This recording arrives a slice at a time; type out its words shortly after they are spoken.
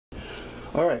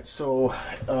Alright, so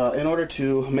in order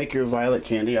to make your violet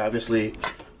candy, obviously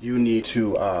you need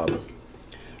to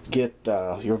get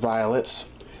your violets,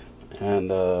 and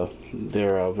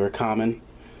they're very common,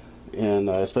 and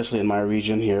especially in my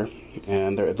region here.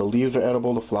 And the leaves are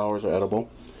edible, the flowers are edible,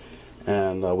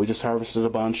 and we just harvested a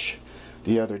bunch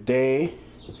the other day,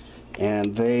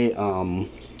 and they are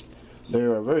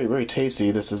very, very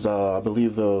tasty. This is I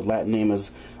believe the Latin name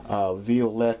is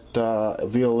Violeta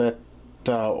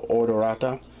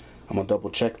odorata. I'm gonna double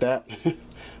check that.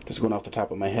 Just going off the top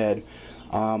of my head.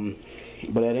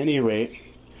 But at any rate,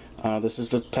 this is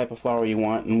the type of flower you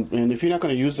want, and if you're not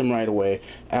going to use them right away,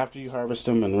 after you harvest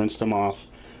them and rinse them off,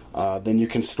 then you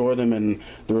can store them in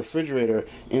the refrigerator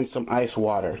in some ice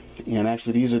water. And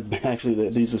actually these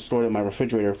are stored in my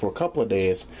refrigerator for a couple of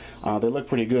days. They look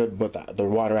pretty good, but the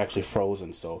water actually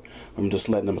frozen, so I'm just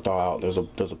letting them thaw out. There's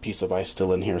a piece of ice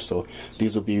still in here, so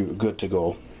these will be good to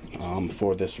go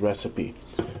for this recipe.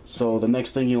 So the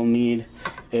next thing you'll need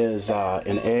is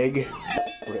an egg,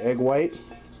 or egg white.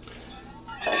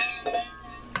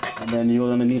 And then you're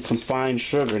going to need some fine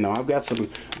sugar. Now I've got some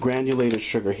granulated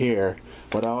sugar here,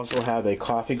 but I also have a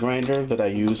coffee grinder that I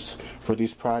use for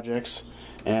these projects,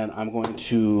 and I'm going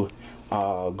to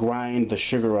grind the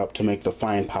sugar up to make the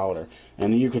fine powder.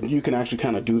 And you can actually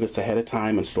kind of do this ahead of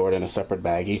time and store it in a separate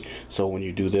baggie, so when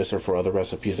you do this or for other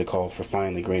recipes that call for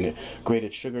finely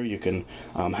grated sugar, you can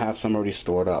have some already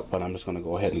stored up. But I'm just going to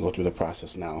go ahead and go through the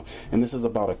process now. And this is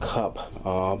about a cup,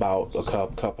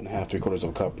 cup and a half, 3/4 of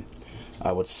a cup,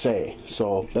 I would say.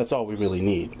 So that's all we really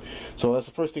need. So that's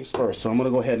the first things first. So I'm going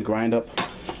to go ahead and grind up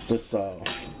this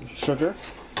sugar.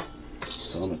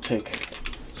 So I'm going to take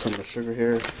some of the sugar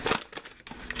here.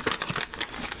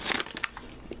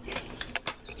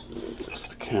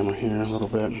 Just the camera here a little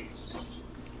bit.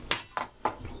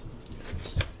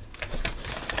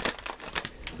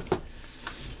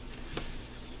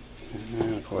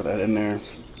 And pour that in there.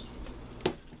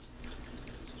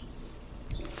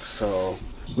 So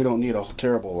we don't need a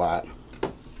terrible lot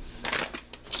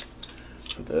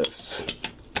for this.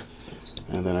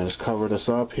 And then I just cover this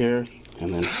up here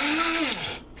and then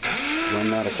run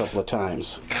that a couple of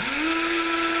times.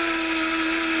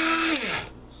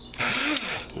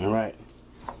 Alright.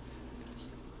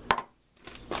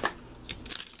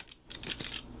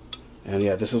 And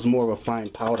yeah, this is more of a fine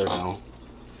powder now.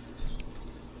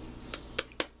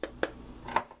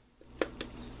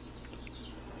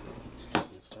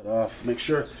 Off. Make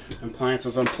sure appliance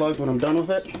is unplugged when I'm done with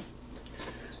it.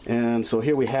 And so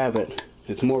here we have it.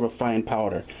 It's more of a fine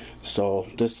powder. So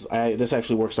this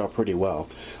actually works out pretty well.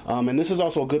 And this is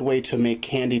also a good way to make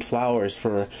candied flowers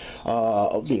for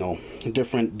you know,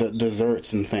 different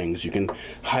desserts and things. You can,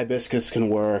 hibiscus can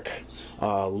work.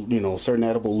 You know, certain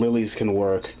edible lilies can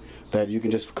work. That you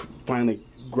can just finally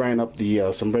grind up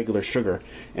the some regular sugar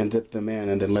and dip them in,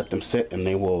 and then let them sit, and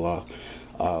they will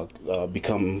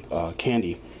become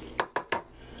candy.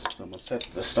 So I'm going to set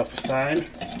the stuff aside.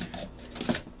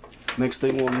 Next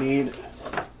thing we'll need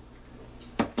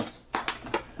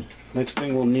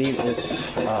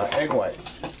is egg white.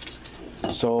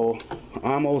 So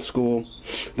I'm old school.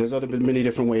 There's many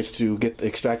different ways to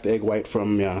extract the egg white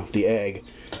from the egg.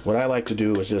 What I like to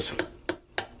do is just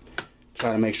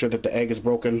try to make sure that the egg is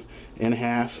broken in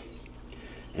half,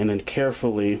 and then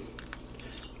carefully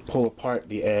pull apart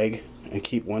the egg and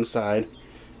keep one side,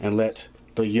 and let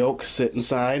the yolk sit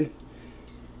inside,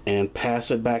 and pass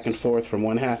it back and forth from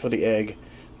one half of the egg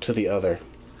to the other,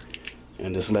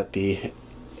 and just let the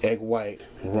egg white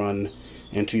run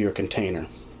into your container.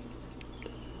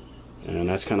 And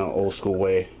that's kind of old school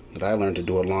way that I learned to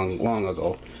do it long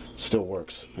ago. Still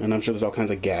works, and I'm sure there's all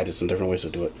kinds of gadgets and different ways to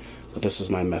do it, but this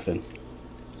is my method.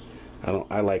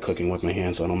 I like cooking with my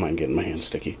hands, so I don't mind getting my hands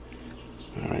sticky.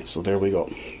 Alright, so there we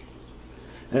go.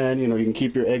 And you know, you can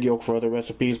keep your egg yolk for other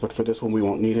recipes, but for this one we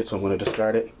won't need it, so I'm going to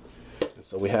discard it. And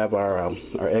so we have our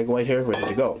egg white here ready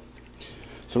to go.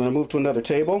 So I'm going to move to another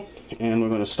table, and we're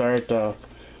going to start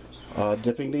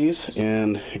dipping these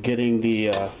and getting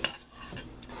the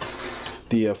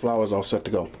flowers all set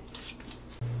to go.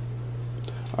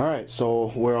 Alright,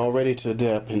 so we're all ready to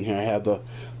dip, and here I have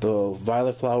the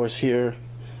violet flowers here.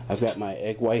 I've got my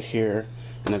egg white here,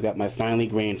 and I've got my finely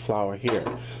grained flour here.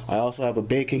 I also have a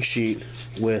baking sheet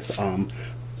with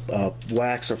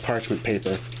wax or parchment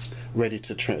paper ready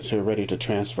to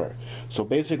transfer. So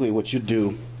basically what you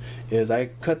do is I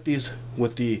cut these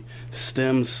with the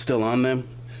stems still on them,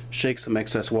 shake some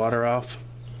excess water off,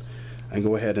 and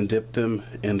go ahead and dip them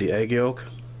in the egg yolk,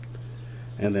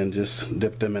 and then just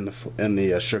dip them in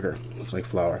the sugar. Looks like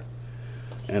flour,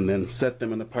 and then set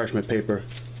them in the parchment paper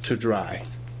to dry.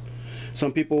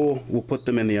 Some people will put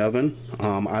them in the oven.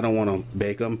 I don't want to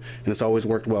bake them, and it's always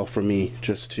worked well for me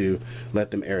just to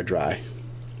let them air dry.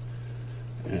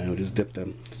 And we just dip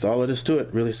them. That's all it is to it.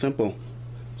 Really simple.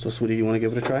 So, sweetie, you want to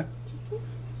give it a try?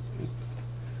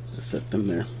 Let's set them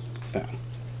there. Down.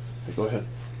 Okay, go ahead.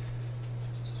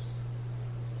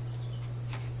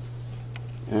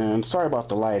 And sorry about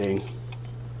the lighting.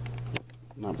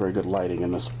 Not very good lighting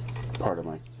in this part of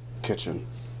my kitchen.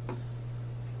 There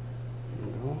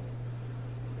we go.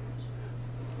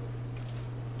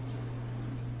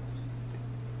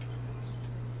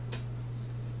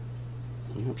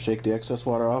 Yep, shake the excess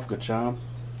water off. Good job.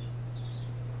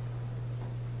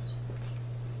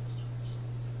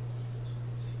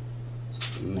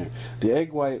 In there. The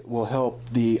egg white will help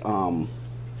the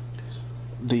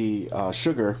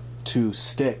sugar to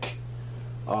stick.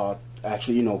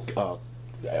 Actually, you know,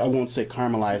 I won't say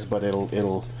caramelize, but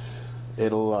it'll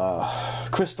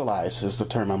crystallize is the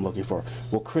term I'm looking for.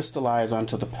 Will crystallize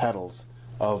onto the petals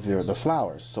of the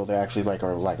flowers, so they're actually like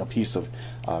a piece of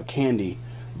candy,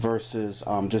 versus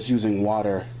just using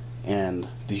water and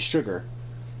the sugar,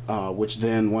 which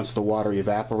then once the water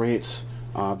evaporates,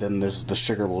 then the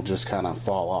sugar will just kind of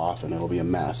fall off and it'll be a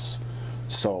mess.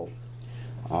 So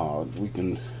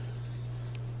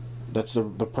that's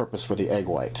the purpose for the egg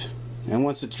white. And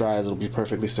once it dries, it'll be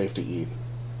perfectly safe to eat.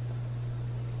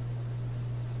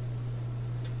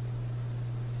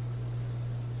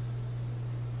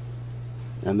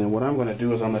 And then what I'm going to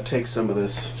do is I'm going to take some of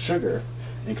this sugar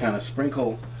and kind of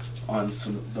sprinkle on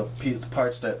some of the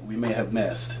parts that we may have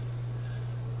missed,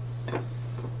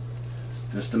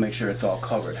 just to make sure it's all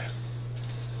covered,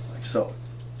 like so.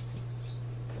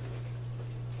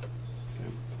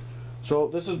 So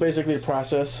this is basically the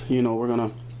process. You know, we're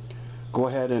gonna go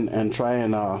ahead and try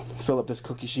and fill up this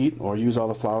cookie sheet, or use all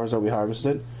the flowers that we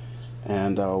harvested,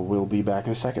 and we'll be back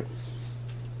in a second.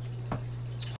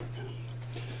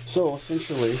 So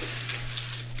essentially,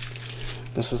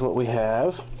 this is what we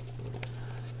have,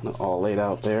 all laid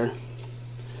out there.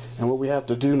 And what we have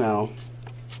to do now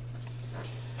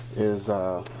is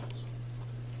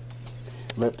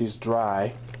let these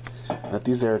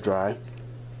air dry,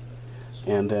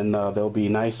 and then they'll be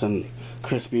nice and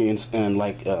crispy and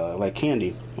like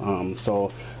candy.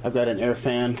 So I've got an air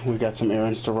fan. We've got some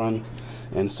errands to run,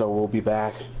 and so we'll be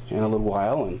back in a little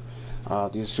while, and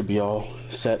these should be all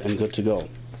set and good to go.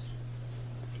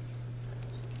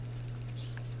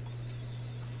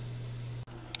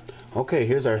 Okay,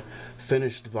 here's our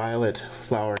finished violet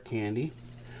flower candy.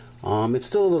 It's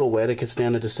still a little wet. It could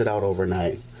stand it to sit out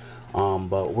overnight.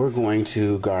 But we're going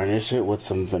to garnish it with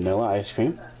some vanilla ice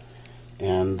cream.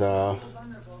 And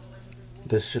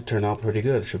this should turn out pretty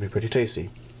good. It should be pretty tasty.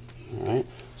 Alright,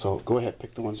 so go ahead,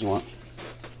 pick the ones you want.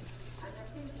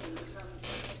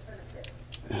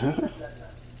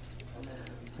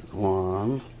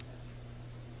 One.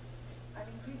 I'm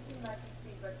increasing my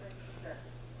speed by 20%.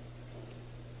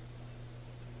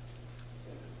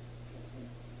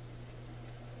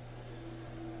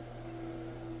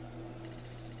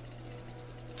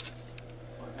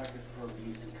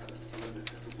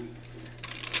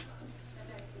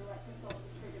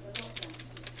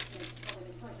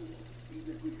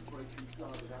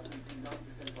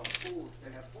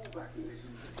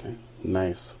 Okay,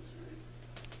 nice.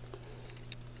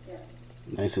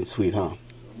 Nice and sweet, huh?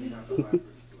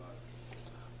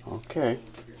 Okay,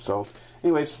 so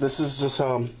anyways, this is just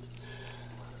how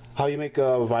you make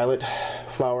a violet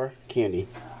flower candy.